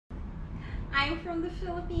I'm from the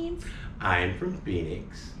Philippines. I'm from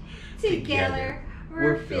Phoenix. Together,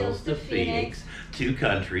 we're Phils to Phoenix. 2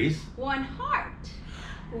 countries. 1 heart.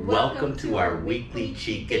 Welcome to our weekly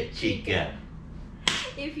Chikka2x.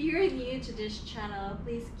 If you're new to this channel,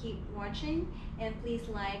 please keep watching and please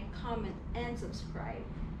like, comment, and subscribe.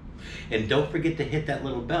 And don't forget to hit that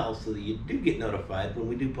little bell so that you do get notified when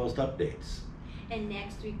we do post updates. And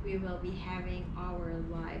next week we will be having our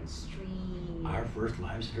live stream. Our first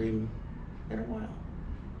live stream in a while.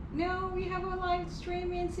 No, we have a live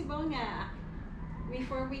stream in Sibonga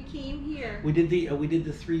before we came here. We did the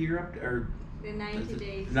 3-year update, or the 90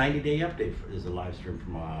 days. 90-day update is a live stream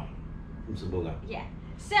from Sibonga. Yeah.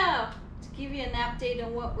 So to give you an update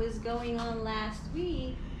on what was going on last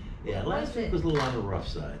week. Yeah, last week was a little on the rough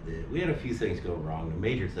side. We had a few things go wrong. The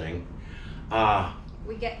major thing,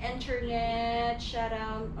 we got internet shut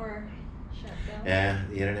down. Yeah,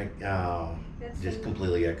 the internet just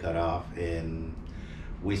completely got cut off, and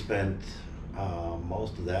we spent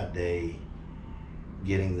most of that day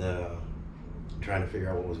trying to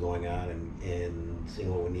figure out what was going on and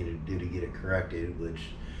seeing what we needed to do to get it corrected,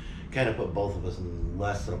 which kind of put both of us in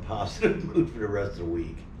less than a positive mood for the rest of the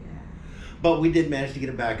week. Yeah. But we did manage to get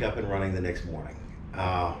it back up and running the next morning.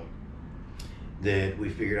 That we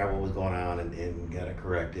figured out what was going on and got it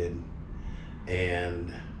corrected.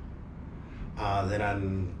 And then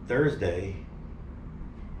on Friday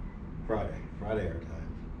our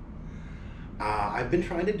time, I've been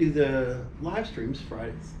trying to do the live streams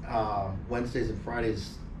Wednesdays and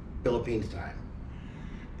Fridays Philippines time.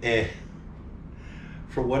 And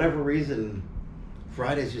for whatever reason,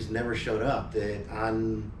 Fridays just never showed up. That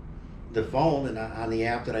on the phone and on the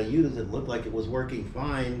app that I use, it looked like it was working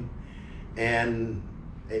fine, and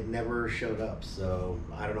it never showed up. So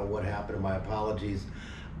I don't know what happened, and my apologies.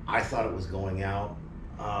 I thought it was going out.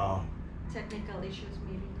 Technical issues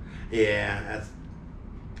maybe. Yeah,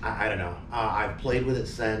 I don't know. I've played with it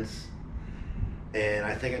since, and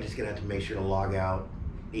I think I'm just gonna have to make sure to log out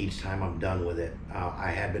each time I'm done with it.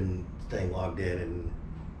 I had been staying logged in, and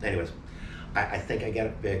anyways, I think I got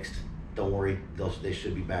it fixed. Don't worry, they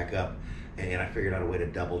should be back up. And I figured out a way to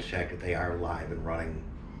double check that they are live and running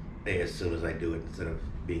as soon as I do it, instead of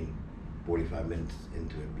being 45 minutes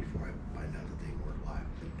into it before I find out that they weren't live.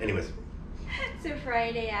 But anyways. So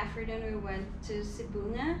Friday afternoon we went to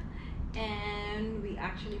Sibonga, and we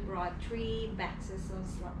actually brought 3 boxes of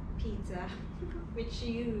pizza, which is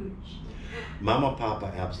huge. Mama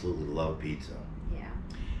Papa absolutely love pizza. Yeah.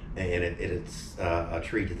 And it's a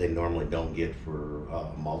treat that they normally don't get for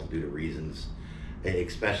a multitude of reasons,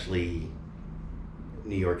 especially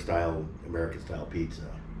New York style, American style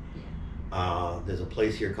pizza. Yeah. There's a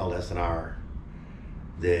place here called S&R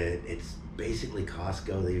that it's basically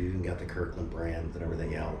Costco. They've even got the Kirkland brands and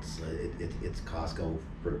everything else. It's Costco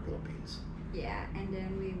for the Philippines. Yeah, and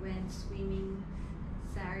then we went swimming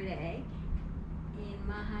Saturday in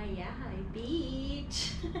Mahayahay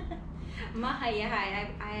Beach. Mahayahay,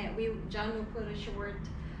 John will put a short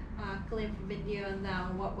clip video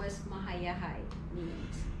on what was Mahayahay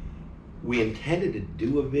means. We intended to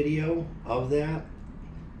do a video of that.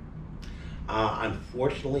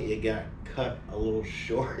 Unfortunately, it got cut a little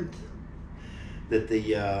short. That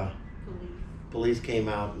the police came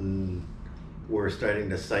out and were starting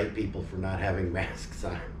to cite people for not having masks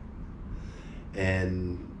on,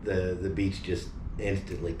 and the beach just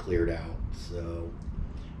instantly cleared out. So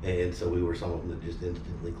we were some of them that just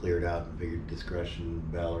instantly cleared out and figured discretion,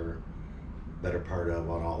 better part of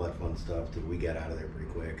on all that fun stuff, that we got out of there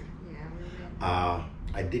pretty quick. Yeah.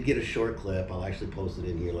 I did get a short clip. I'll actually post it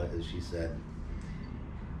in here, like as she said,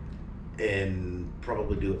 and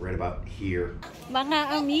probably do it right about here.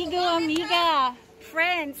 Mga amiga,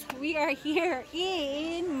 friends, we are here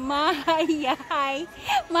in Mahayahay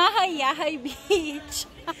Beach.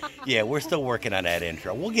 Yeah, we're still working on that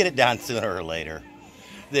intro. We'll get it done sooner or later.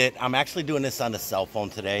 That I'm actually doing this on the cell phone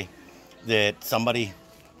today. That somebody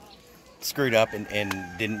screwed up and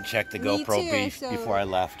didn't check the GoPro before I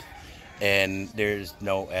left. And there's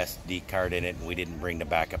no SD card in it, and we didn't bring the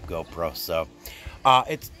backup GoPro. So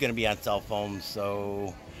it's going to be on cell phones,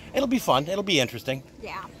 so it'll be fun. It'll be interesting.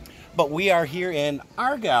 Yeah. But we are here in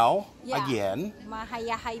Argao again.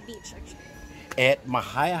 Mahayahay Beach, actually. At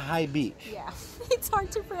Mahayahay Beach. Yeah. It's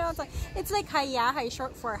hard to pronounce. It's like Hayahay,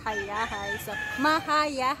 short for Hayahay. So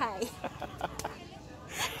Mahayahay.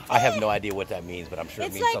 I have no idea what that means, but I'm sure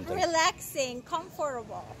it means something. It's like relaxing,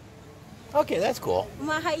 comfortable. Okay, that's cool.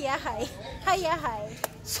 Mahayahay. Hayahay.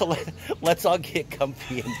 So let's all get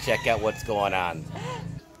comfy and check out what's going on.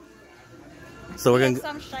 So we're going to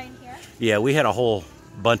sunshine here. Yeah, we had a whole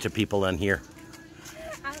bunch of people in here.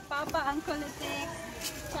 Ang Papa, ang Kulitik,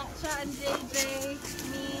 Chacha, and JJ,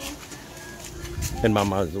 me. And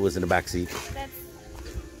Mama was in the back seat. That's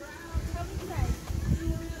how nice.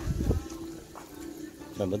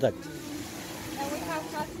 Remember that? And we have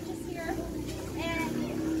sausages here.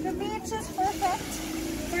 And the beach is perfect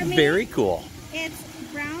for me. Very cool. It's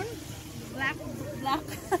brown, black.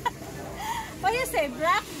 What do you say?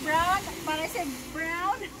 Black, brown, but I say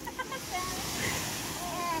brown.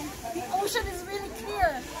 And the ocean is really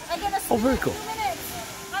clear. I'm gonna swim very in cool. 2 minutes.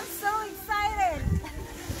 I'm so excited.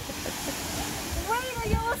 Wait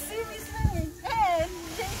till you will see me swimming. And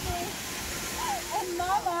JJ and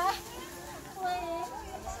Mama playing.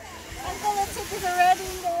 Uncle and Chick is already in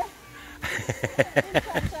there. In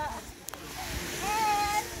Chacha.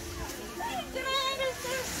 And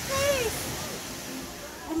there's space.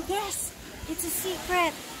 And guess, it's a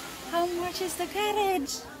secret. How much is the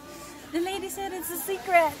cottage? The lady said it's a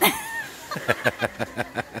secret.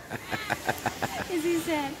 As he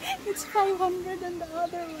said, it's 500 on the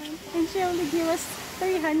other one. And she only gave us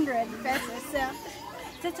 300 pesos. So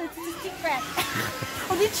that's a secret.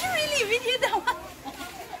 Oh, did you really video that one?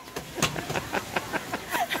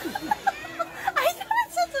 I thought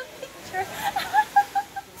it's just a picture.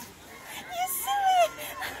 You silly.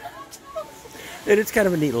 And it's kind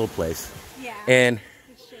of a neat little place. Yeah. And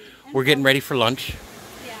we're getting ready for lunch.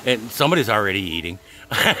 Yeah. And somebody's already eating.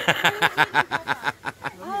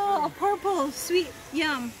 Oh, a purple, sweet,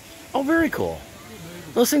 yum. Oh, very cool.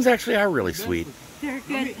 Those things actually are really sweet. They're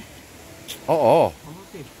good. Oh.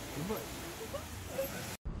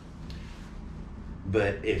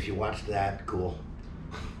 But if you watched that, cool.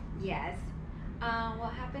 Yes.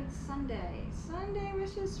 What happened Sunday? Sunday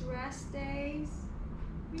was just rest days.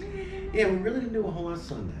 We really didn't do a whole lot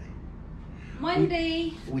Sunday.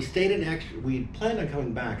 Monday. We stayed an extra. We planned on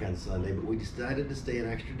coming back on Sunday, but we decided to stay an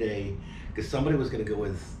extra day because somebody was going to go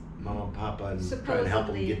with Mama and Papa and try and help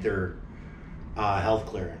them get their health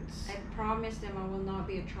clearance. I promised them I will not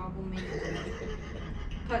be a troublemaker.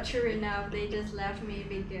 But sure enough, they just left me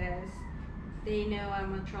because they know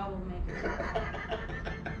I'm a troublemaker.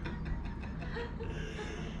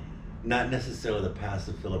 Not necessarily the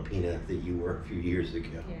passive Filipina that you were a few years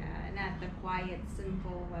ago. Yeah, not the quiet,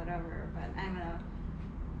 simple, whatever. But I'm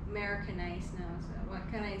Americanized now, so what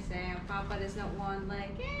can I say? Papa does not want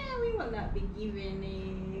we will not be given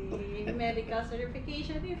a medical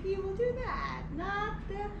certification if you will do that. Not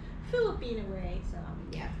the Filipino way, so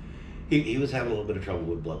yeah. He was having a little bit of trouble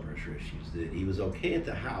with blood pressure issues. He was okay at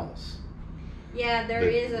the house. Yeah, there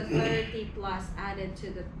is a 30 plus added to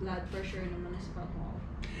the blood pressure in the municipal hall.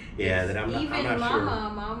 Yeah, that I'm not sure.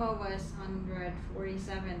 Mama was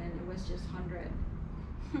 147 and it was just 100.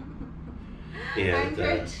 Yeah,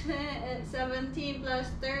 117 plus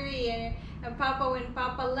 30 and Papa, when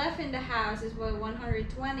Papa left in the house, it was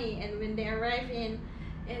 120, and when they arrived in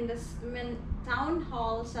the town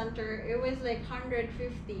hall center, it was like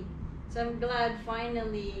 150. So I'm glad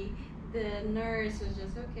finally the nurse was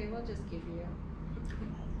just okay. We'll just give you.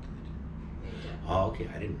 Oh, okay.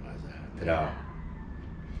 I didn't realize that. Yeah.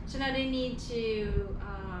 So now they need to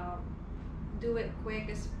do it quick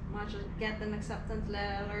as much as get an acceptance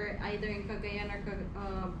letter either in Cagayan or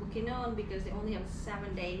Bukidnon, because they only have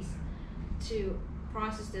 7 days to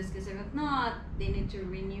process this, because if not, they need to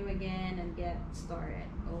renew again and get started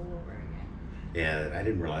all over again. Yeah, I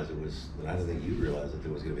didn't realize it was. I don't think you realized that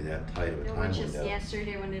there was going to be that tight of a time window. Just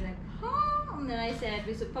yesterday when they're like, oh, and then I said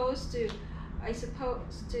I suppose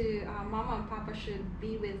Mama and Papa should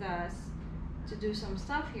be with us to do some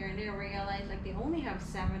stuff here, and they realized they only have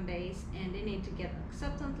 7 days and they need to get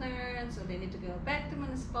acceptance letter, so they need to go back to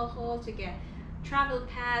municipal hall to get travel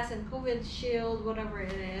pass and COVID shield, whatever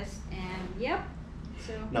it is, and yep.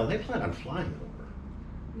 So no, they plan on flying over.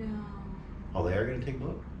 No. Oh, they are going to take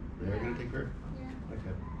boat. They are going to take boat. Yeah.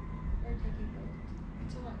 Okay. They're taking boat.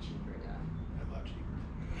 It's a lot cheaper though. A lot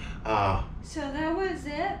cheaper. So that was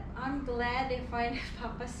it. I'm glad they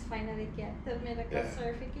Papa's finally get the medical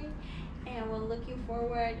certificate, and we're looking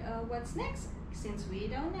forward what's next, since we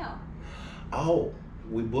don't know. Oh,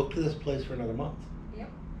 we booked this place for another month. Yep.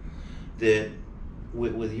 That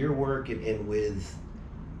with your work and with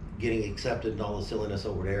getting accepted and all the silliness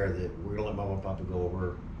over there, that we're gonna let Mama and Papa go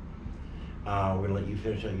over. We're gonna let you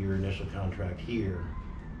finish out your initial contract here.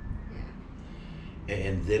 Yeah.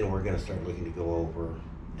 And then we're gonna start looking to go over,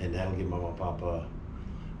 and that'll give Mama and Papa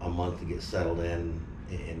a month to get settled in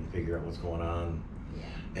and figure out what's going on.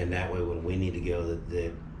 Yeah. And that way, when we need to go,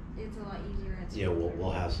 that it's a lot easier.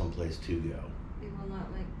 we'll have some place to go. We will not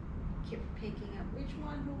keep picking up which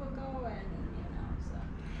one who will go, and so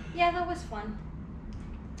yeah, that was fun.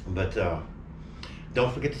 But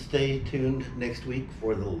don't forget to stay tuned next week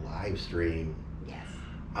for the live stream. Yes.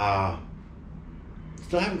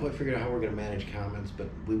 Still haven't quite figured out how we're going to manage comments, but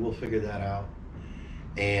we will figure that out.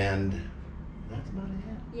 And that's about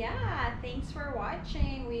it. Yeah, thanks for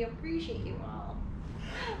watching. We appreciate you all.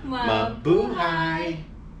 Mabuhay!